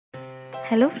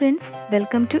Hello friends,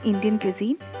 welcome to Indian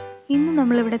cuisine. ഇന്ന്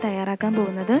നമ്മളിവിടെ തയ്യാറാക്കാൻ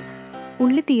പോകുന്നത്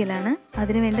ഉള്ളി തീയലാണ്.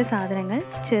 അതിന് വേണ്ട സാധനങ്ങൾ: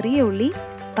 ചെറിയ ഉള്ളി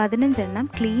 15 എണ്ണം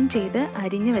ക്ലീൻ ചെയ്ത്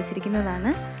അരിഞ്ഞ്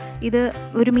വെച്ചിരിക്കുന്നതാണ്. ഇത്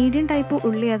ഒരു മീഡിയം ടൈപ്പ്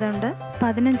ഉള്ളി ആയതുകൊണ്ട്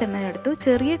 15 എണ്ണം എടുത്തു.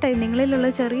 നിങ്ങളിലുള്ള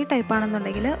ചെറിയ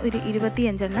ടൈപ്പാണെന്നുണ്ടെങ്കിൽ ഒരു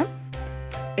 25 എണ്ണം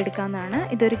എടുക്കാവുന്നതാണ്.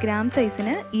 ഇതൊരു ഗ്രാം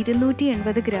സൈസിന്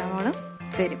 280 ഗ്രാമോളം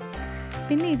വരും.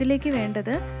 പിന്നെ ഇതിലേക്ക്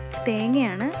വേണ്ടത്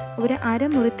തേങ്ങയാണ്. ഒരു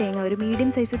അരമുറി തേങ്ങ, ഒരു മീഡിയം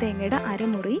സൈസ് തേങ്ങയുടെ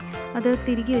അരമുറി, അത്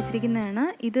തിരികെ വെച്ചിരിക്കുന്നതാണ്.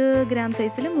 ഇത് ഗ്രാം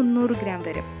സൈസിൽ 300 ഗ്രാം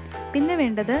വരും. പിന്നെ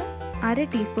വേണ്ടത് 1/2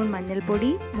 ടീസ്പൂൺ മഞ്ഞൾപ്പൊടി,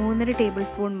 3.5 ടേബിൾ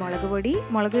സ്പൂൺ മുളക്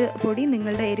പൊടി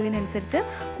നിങ്ങളുടെ എരിവിനനുസരിച്ച്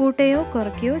കൂട്ടുകയോ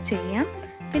കുറയ്ക്കുകയോ ചെയ്യാം.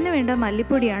 പിന്നെ വേണ്ട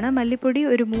മല്ലിപ്പൊടിയാണ്. മല്ലിപ്പൊടി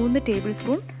ഒരു 3 ടേബിൾ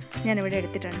സ്പൂൺ ഞാനിവിടെ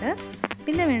എടുത്തിട്ടുണ്ട്.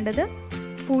 പിന്നെ വേണ്ടത്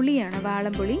പുളിയാണ്,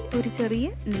 വാളംപുളി, ഒരു ചെറിയ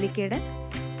നെല്ലിക്കയുടെ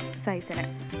സൈസിന്.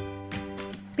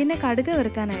 പിന്നെ കടുക്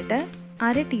വറുക്കാനായിട്ട്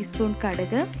 1/2 ടീസ്പൂൺ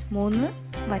കടുക്, 3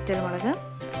 വറ്റൽമുളക്,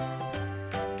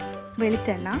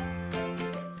 വെളിച്ചെണ്ണ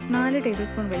 4 ടേബിൾ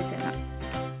സ്പൂൺ വെളിച്ചെണ്ണ,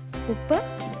 ഉപ്പ്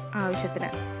ആവശ്യത്തിന്.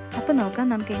 അപ്പോൾ നോക്കാം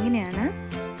നമുക്ക് എങ്ങനെയാണ്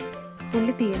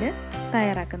ഉള്ളി തീയൽ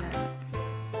തയ്യാറാക്കുന്നത്.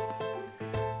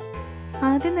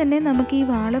 ആദ്യം തന്നെ നമുക്ക് ഈ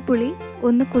വാളപ്പുളി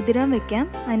ഒന്ന് കുതിരാൻ വെക്കാം.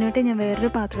 അതിനായിട്ട് ഞാൻ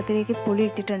വേറൊരു പാത്രത്തിലേക്ക് പുളി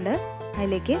ഇട്ടിട്ടുണ്ട്.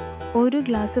 അതിലേക്ക് 1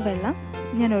 ഗ്ലാസ് വെള്ളം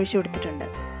ഞാൻ ഒഴിച്ചു കൊടുത്തിട്ടുണ്ട്.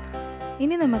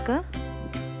 ഇനി നമുക്ക്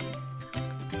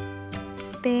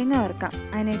തേങ്ങ വറുക്കാം.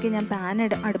 അതിലേക്ക് ഞാൻ പാൻ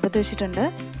അടുപ്പത്ത് വെച്ചിട്ടുണ്ട്.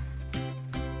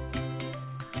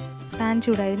 പാൻ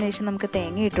ചൂടായതിനു ശേഷം നമുക്ക്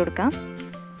തേങ്ങ ഇട്ട് കൊടുക്കാം.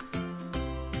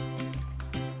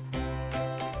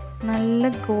 നല്ല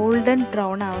ഗോൾഡൻ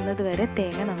ബ്രൗൺ ആവുന്നത് വരെ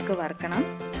തേങ്ങ നമുക്ക് വറുക്കണം.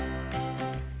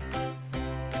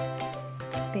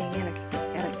 തേങ്ങ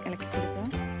ഇളക്കി കൊടുക്കുക.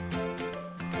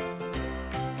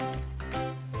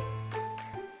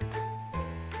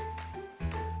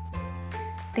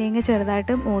 തേങ്ങ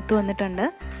ചെറുതായിട്ട് മൂത്ത് വന്നിട്ടുണ്ട്.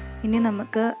 ഇനി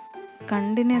നമുക്ക്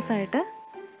കണ്ടിന്യൂസ് ആയിട്ട്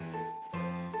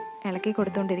ഇളക്കി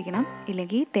കൊടുത്തുകൊണ്ടിരിക്കണം,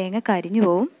 ഇല്ലെങ്കിൽ തേങ്ങ കരിഞ്ഞു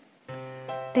പോവും.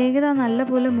 തേങ്ങ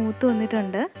നല്ലപോലെ മൂത്ത്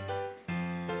വന്നിട്ടുണ്ട്.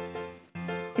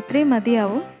 ഇത്രയും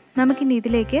മതിയാവും. നമുക്കിനി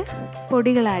ഇതിലേക്ക്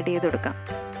പൊടികൾ ആഡ് ചെയ്ത് കൊടുക്കാം.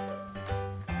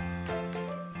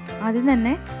 ആദ്യം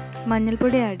തന്നെ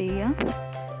മഞ്ഞൾപ്പൊടി ആഡ് ചെയ്യുക.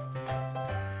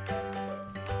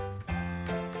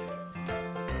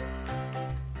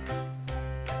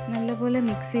 നല്ലപോലെ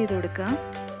മിക്സ് ചെയ്ത് കൊടുക്കുക.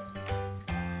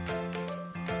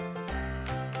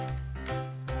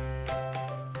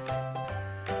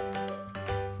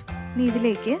 ഇനി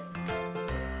ഇതിലേക്ക്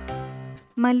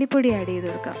മല്ലിപ്പൊടി ആഡ് ചെയ്ത്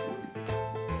കൊടുക്കാം.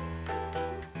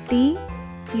 തീ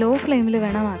ലോ ഫ്ലെയിമിൽ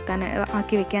വേണം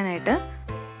ആക്കി വെക്കാനായിട്ട്.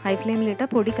 ഹൈ ഫ്ലെയിമിലിട്ടാൽ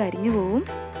പൊടി കരിഞ്ഞു പോവും.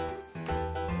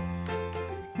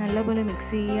 നല്ലപോലെ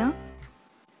മിക്സ് ചെയ്യുക.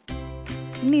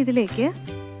 ഇനി ഇതിലേക്ക്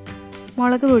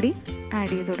മുളക് പൊടി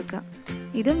ആഡ് ചെയ്ത് കൊടുക്കുക.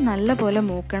 ഇതും നല്ലപോലെ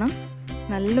മൂക്കണം.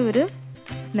 നല്ലൊരു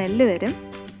സ്മെല്ല് വരും.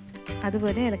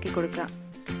 അതുപോലെ ഇളക്കി കൊടുക്കുക.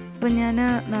 ഇപ്പം ഞാൻ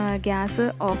ഗ്യാസ്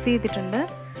ഓഫ് ചെയ്തിട്ടുണ്ട്.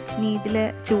 ഇനി ഇതിൽ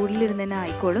ചൂടിലിരുന്ന് തന്നെ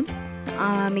ആയിക്കോളും.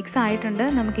 മിക്സ് ആയിട്ടുണ്ട്.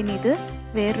 നമുക്കിനി ഇത്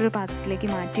വേറൊരു പാത്രത്തിലേക്ക്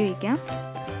മാറ്റി വയ്ക്കാം.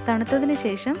 തണുത്തതിന്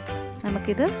ശേഷം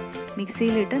നമുക്കിത്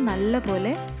മിക്സിയിലിട്ട്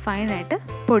നല്ലപോലെ ഫൈനായിട്ട്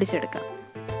പൊടിച്ചെടുക്കാം.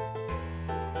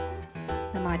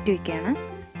 മാറ്റി വയ്ക്കുകയാണ്.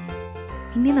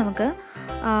 ഇനി നമുക്ക്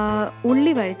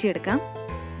ഉള്ളി വഴറ്റിയെടുക്കാം.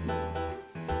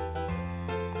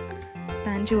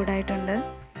 പാൻ ചൂടായിട്ടുണ്ട്.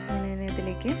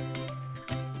 ഇതിലേക്ക്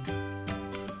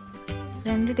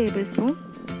 2 ടേബിൾ സ്പൂൺ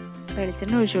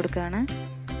വെളിച്ചെണ്ണ ഒഴിച്ചു കൊടുക്കുകയാണ്.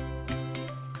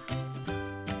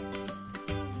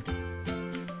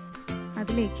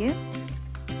 അതിലേക്ക്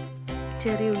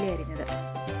ചെറിയ ഉള്ളി അരിഞ്ഞത്.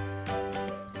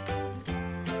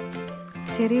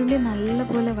 ചെറിയ ഉള്ളി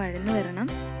നല്ലപോലെ വഴന്നു വരണം.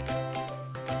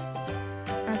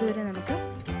 അതുവരെ നമുക്ക്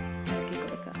ഇളക്കി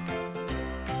കൊടുക്കാം.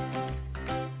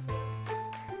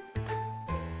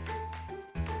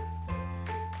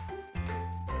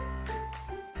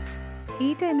 ഈ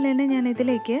ടൈമിൽ തന്നെ ഞാൻ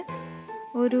ഇതിലേക്ക്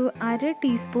ഒരു 1/2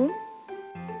 ടീസ്പൂൺ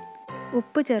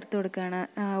ഉപ്പ് ചേർത്ത് കൊടുക്കുകയാണ്.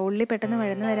 ഉള്ളി പെട്ടെന്ന്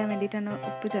വഴന്നു വരാൻ വേണ്ടിയിട്ടാണ്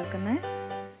ഉപ്പ് ചേർക്കുന്നത്.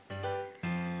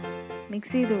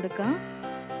 മിക്സ് ചെയ്ത് കൊടുക്കുക.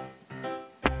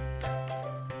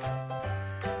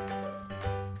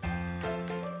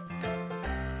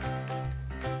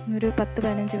 ഒരു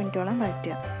 10-15 മിനിറ്റോളം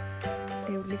വഴറ്റുക.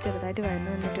 ഉള്ളി ചെറുതായിട്ട്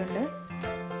വഴന്നു വന്നിട്ടുണ്ട്.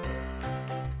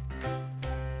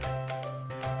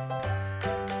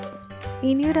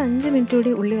 ഇനി ഒരു 5 മിനിറ്റ് കൂടി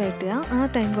ഉള്ളി വഴറ്റുക. ആ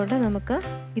ടൈം കൊണ്ട് നമുക്ക്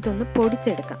ഇതൊന്ന്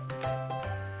പൊടിച്ചെടുക്കാം.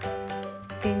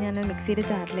 ഞാൻ മിക്സിയുടെ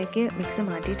ജാറിലേക്ക് മിക്സ്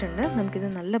മാറ്റിയിട്ടുണ്ട്. നമുക്കിത്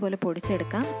നല്ലപോലെ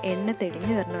പൊടിച്ചെടുക്കാം. എണ്ണ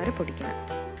തെളിഞ്ഞ് വരുന്ന വരെ പൊടിക്കണം.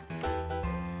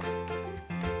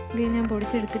 ഇത് ഞാൻ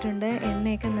പൊടിച്ചെടുത്തിട്ടുണ്ട്.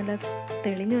 എണ്ണയൊക്കെ നല്ല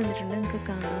തെളിഞ്ഞ് വന്നിട്ടുണ്ട്. നിങ്ങൾക്ക്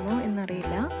കാണാമോ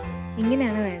എന്നറിയില്ല.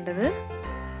 ഇങ്ങനെയാണ് വേണ്ടത്.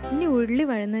 ഇനി ഉള്ളി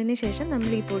വഴന്നതിന് ശേഷം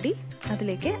നമ്മൾ ഈ പൊടി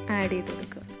അതിലേക്ക് ആഡ് ചെയ്ത്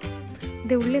കൊടുക്കുക.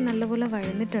 ഇത് ഉള്ളി നല്ലപോലെ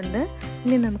വഴന്നിട്ടുണ്ട്.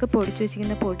 ഇനി നമുക്ക് പൊടിച്ചു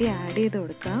വെച്ചിരിക്കുന്ന പൊടി ആഡ് ചെയ്ത്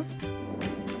കൊടുക്കാം.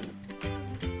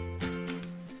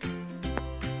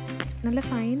 നല്ല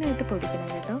ഫൈനായിട്ട് പൊടിക്കണം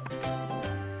കേട്ടോ.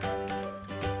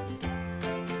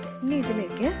 ഇനി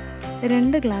ഇതിലേക്ക്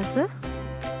 2 ഗ്ലാസ്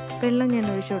വെള്ളം ഞാൻ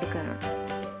ഒഴിച്ചു കൊടുക്കുകയാണ്.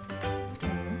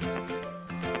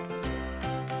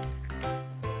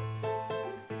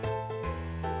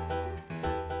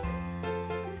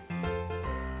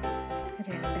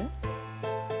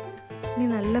 ഇനി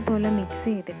നല്ലപോലെ മിക്സ്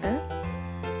ചെയ്തിട്ട്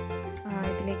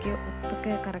ഇതിലേക്ക്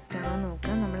ഉപ്പൊക്കെ കറക്റ്റാണോ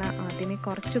നോക്കാം. നമ്മൾ ആദ്യമേ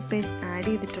കുറച്ച് ഉപ്പ് ആഡ്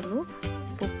ചെയ്തിട്ടുള്ളൂ.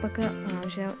 ഉപ്പൊക്കെ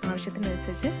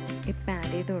ആവശ്യത്തിനനുസരിച്ച് ഇപ്പം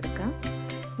ആഡ് ചെയ്ത് കൊടുക്കാം.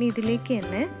 ഇനി ഇതിലേക്ക്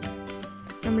തന്നെ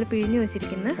നമ്മൾ പിഴിഞ്ഞ്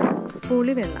വെച്ചിരിക്കുന്ന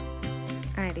പുളിവെള്ളം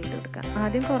ആഡ് ചെയ്ത് കൊടുക്കാം.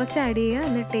 ആദ്യം കുറച്ച് ആഡ് ചെയ്യുക,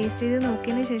 എന്നിട്ട് ടേസ്റ്റ് ചെയ്ത്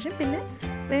നോക്കിയതിന് ശേഷം പിന്നെ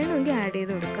വേണമെങ്കിൽ ആഡ്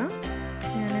ചെയ്ത് കൊടുക്കാം.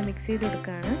 ഞാൻ മിക്സ് ചെയ്ത്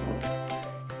കൊടുക്കുകയാണ്.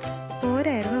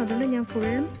 പോരായിരുന്നു, അതുകൊണ്ട് ഞാൻ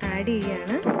ഫുള്ളും ആഡ്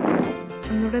ചെയ്യുകയാണ്.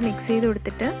 ഒന്നുകൂടെ മിക്സ് ചെയ്ത്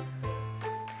കൊടുത്തിട്ട്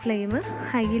ഫ്ലെയിം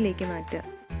ഹൈയിലേക്ക് മാറ്റുക.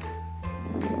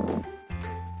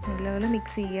 നല്ലപോലെ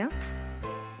മിക്സ് ചെയ്യുക.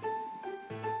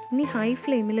 ഇനി ഹൈ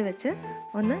ഫ്ലെയിമിൽ വെച്ച്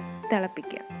ഒന്ന്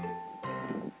തിളപ്പിക്കുക.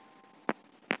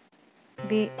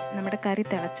 ഇതേ നമ്മുടെ കറി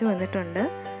തിളച്ച് വന്നിട്ടുണ്ട്.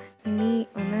 ഇനി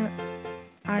ഒന്ന്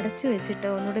അടച്ചു വെച്ചിട്ട്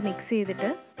ഒന്നുകൂടെ മിക്സ് ചെയ്തിട്ട്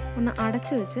ഒന്ന്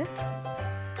അടച്ചു വെച്ച്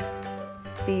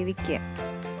വേവിക്കുക.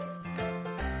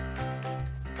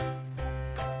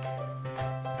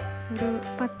 ഒരു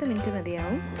 10 മിനിറ്റ്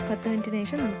മതിയാവും. 10 മിനിറ്റിന്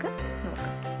ശേഷം നമുക്ക്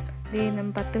നോക്കാം.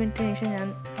 10 മിനിറ്റിന് ശേഷം ഞാൻ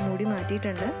മൂടി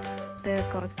മാറ്റിയിട്ടുണ്ട്. ഇത്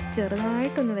കുറച്ച്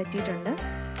ചെറുതായിട്ടൊന്ന് വറ്റിയിട്ടുണ്ട്.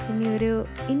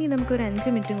 ഇനി നമുക്കൊരു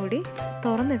 5 മിനിറ്റും കൂടി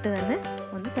തുറന്നിട്ട് തന്നെ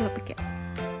ഒന്ന് തിളപ്പിക്കാം.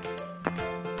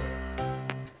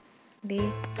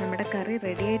 നമ്മുടെ കറി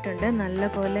റെഡി ആയിട്ടുണ്ട്.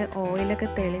 നല്ലപോലെ ഓയിലൊക്കെ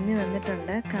തെളിഞ്ഞ്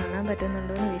വന്നിട്ടുണ്ട്. കാണാൻ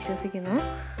പറ്റുന്നുണ്ടോ എന്ന് വിശ്വസിക്കുന്നു.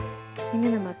 ഇനി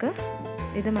നമുക്ക്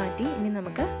ഇത് മാറ്റി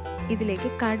നമുക്ക് ഇതിലേക്ക്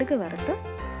കടുക് വറുത്ത്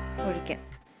ഒഴിക്കാം.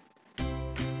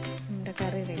 നമ്മുടെ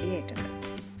കറി റെഡി ആയിട്ടുണ്ട്.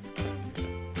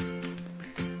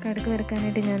 കടുക്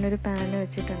വറുക്കാനായിട്ട് ഞാനൊരു പാൻ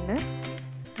വെച്ചിട്ടുണ്ട്.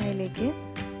 അതിലേക്ക്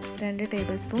 2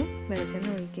 ടേബിൾ സ്പൂൺ വെളിച്ചെണ്ണ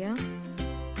ഒഴിക്കുക.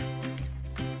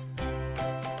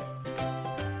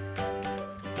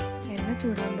 എണ്ണ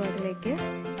ചൂടാകുമ്പോൾ അതിലേക്ക്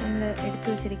നമ്മൾ എടുത്തു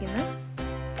വച്ചിരിക്കുന്ന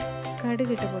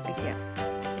കടുക് ഇട്ട് പൊട്ടിക്കുക.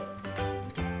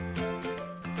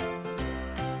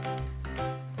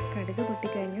 കടുക്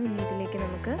പൊട്ടിക്കഴിഞ്ഞു. ഇനി ഇതിലേക്ക്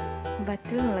നമുക്ക്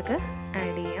വറ്റൽമുളക്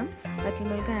ആഡ് ചെയ്യാം.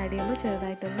 വറ്റൽമുളക് ആഡ് ചെയ്യുമ്പോൾ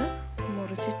ചെറുതായിട്ടൊന്ന്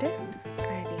മുറിച്ചിട്ട്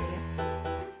ആഡ് ചെയ്യാം.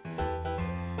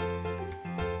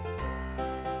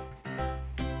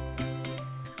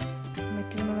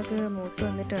 വറ്റൽമുളക് മൂത്ത്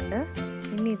വന്നിട്ടുണ്ട്.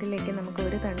 ഇനി ഇതിലേക്ക് നമുക്ക്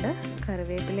ഒരു തണ്ട്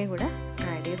കറിവേപ്പിലയും കൂടെ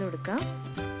ആഡ് ചെയ്ത് കൊടുക്കാം.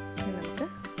 ഇനി നമുക്ക്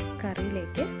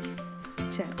കറിയിലേക്ക്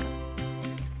ചേർക്കാം.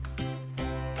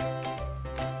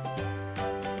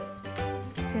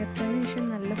 ചേർത്തതിന് ശേഷം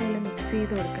നല്ലപോലെ മിക്സ്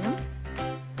ചെയ്ത് കൊടുക്കണം.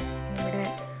 നമ്മുടെ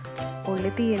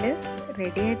ഉള്ളി തീയൽ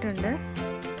റെഡി ആയിട്ടുണ്ട്.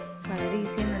 വളരെ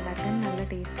ഈസിയാണ് ഉണ്ടാക്കാൻ, നല്ല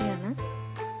ടേസ്റ്റിയാണ്.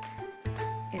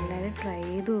 എല്ലാവരും ട്രൈ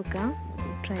ചെയ്ത് നോക്കാം.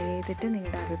 ട്രൈ ചെയ്തിട്ട്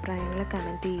നിങ്ങളുടെ അഭിപ്രായങ്ങൾ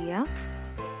കമൻറ്റ് ചെയ്യുക.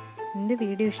 എൻ്റെ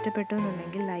വീഡിയോ ഇഷ്ടപ്പെട്ടു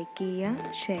എന്നുണ്ടെങ്കിൽ ലൈക്ക് ചെയ്യുക,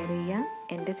 ഷെയർ ചെയ്യുക,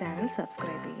 എൻ്റെ ചാനൽ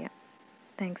സബ്സ്ക്രൈബ് ചെയ്യുക.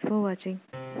 Thanks for watching.